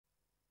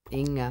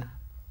Inga.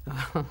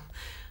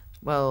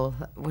 Well,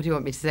 what do you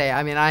want me to say?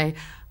 I mean,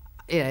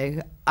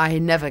 I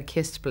never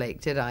kissed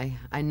Blake, did I?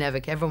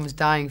 Everyone was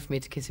dying for me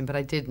to kiss him, but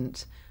I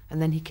didn't.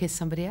 And then he kissed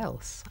somebody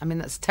else. I mean,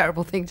 that's a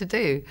terrible thing to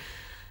do.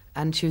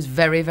 And she was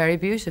very, very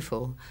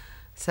beautiful.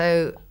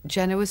 So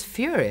Jenna was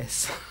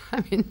furious.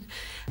 I mean...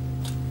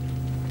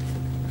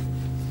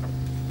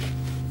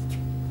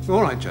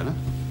 All right, Jenna.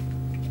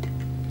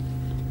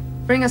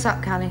 Bring us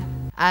up, Callie.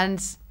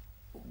 And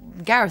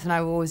Gareth and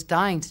I were always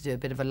dying to do a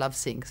bit of a love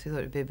scene because we thought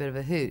it'd be a bit of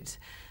a hoot.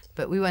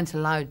 But we weren't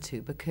allowed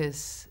to,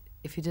 because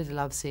if you did a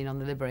love scene on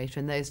the Liberator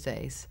in those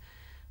days,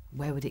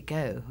 where would it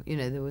go? You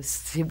know,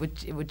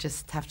 it would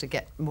just have to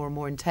get more and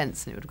more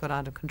intense, and it would have got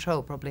out of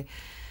control probably.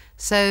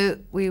 So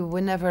we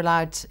were never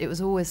allowed. It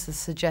was always a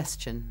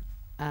suggestion.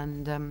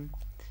 And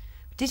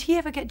did he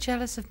ever get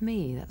jealous of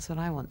me? That's what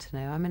I want to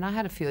know. I mean, I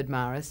had a few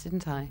admirers,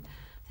 didn't I?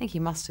 I think he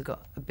must have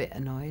got a bit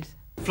annoyed.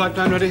 Flight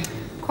plan ready?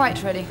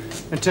 Quite ready.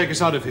 And take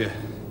us out of here.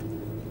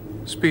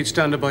 Speed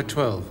standard by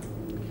 12.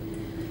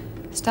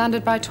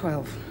 Standard by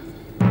 12.